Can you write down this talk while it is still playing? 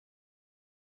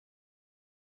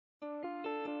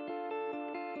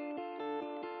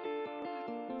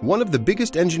One of the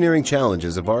biggest engineering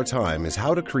challenges of our time is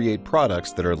how to create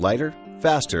products that are lighter,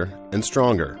 faster, and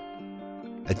stronger.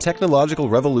 A technological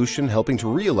revolution helping to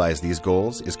realize these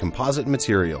goals is composite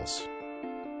materials.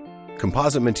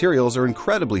 Composite materials are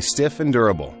incredibly stiff and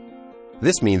durable.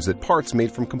 This means that parts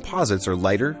made from composites are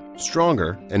lighter,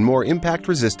 stronger, and more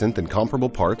impact-resistant than comparable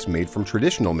parts made from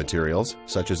traditional materials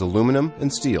such as aluminum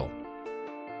and steel.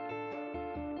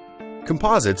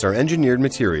 Composites are engineered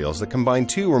materials that combine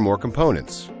two or more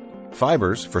components: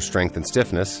 fibers for strength and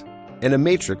stiffness, and a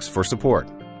matrix for support.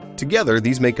 Together,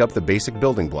 these make up the basic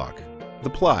building block, the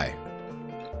ply.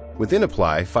 Within a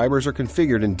ply, fibers are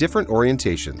configured in different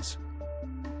orientations,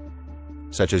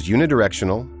 such as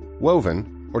unidirectional,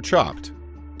 woven, or chopped,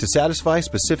 to satisfy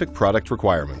specific product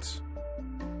requirements.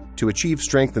 To achieve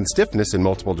strength and stiffness in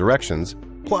multiple directions,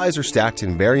 plies are stacked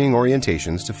in varying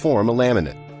orientations to form a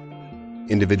laminate.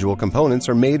 Individual components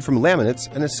are made from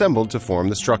laminates and assembled to form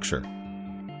the structure.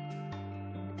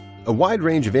 A wide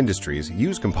range of industries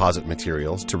use composite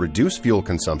materials to reduce fuel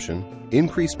consumption,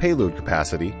 increase payload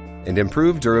capacity, and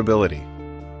improve durability.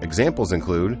 Examples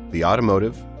include the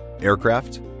automotive,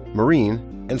 aircraft,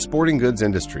 marine, and sporting goods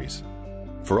industries.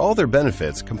 For all their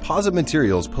benefits, composite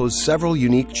materials pose several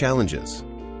unique challenges.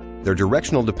 Their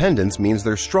directional dependence means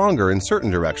they're stronger in certain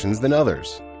directions than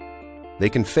others. They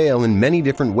can fail in many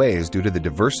different ways due to the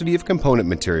diversity of component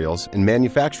materials and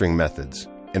manufacturing methods,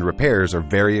 and repairs are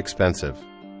very expensive.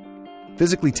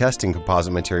 Physically testing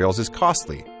composite materials is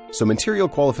costly, so material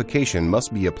qualification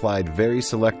must be applied very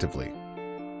selectively.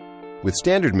 With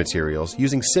standard materials,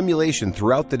 using simulation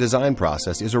throughout the design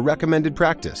process is a recommended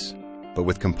practice, but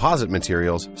with composite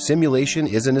materials, simulation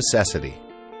is a necessity.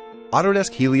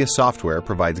 Autodesk Helius software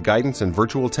provides guidance and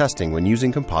virtual testing when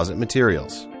using composite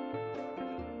materials.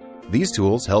 These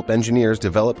tools help engineers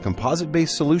develop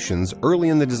composite-based solutions early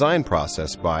in the design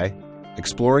process by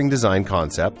exploring design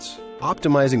concepts,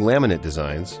 optimizing laminate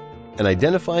designs, and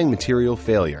identifying material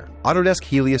failure. Autodesk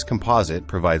Helius Composite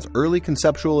provides early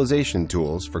conceptualization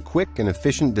tools for quick and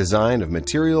efficient design of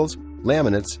materials,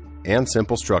 laminates, and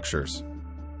simple structures.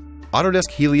 Autodesk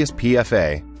Helius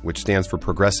PFA, which stands for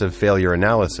Progressive Failure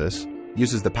Analysis,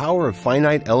 uses the power of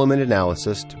finite element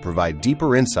analysis to provide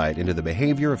deeper insight into the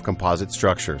behavior of composite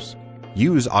structures.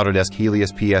 Use Autodesk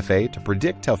Helius PFA to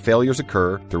predict how failures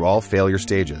occur through all failure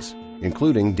stages,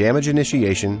 including damage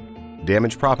initiation,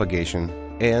 damage propagation,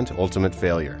 and ultimate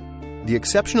failure. The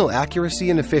exceptional accuracy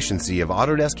and efficiency of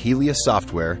Autodesk Helius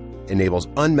software enables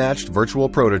unmatched virtual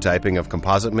prototyping of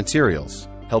composite materials,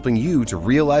 helping you to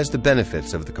realize the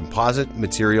benefits of the composite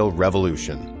material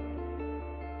revolution.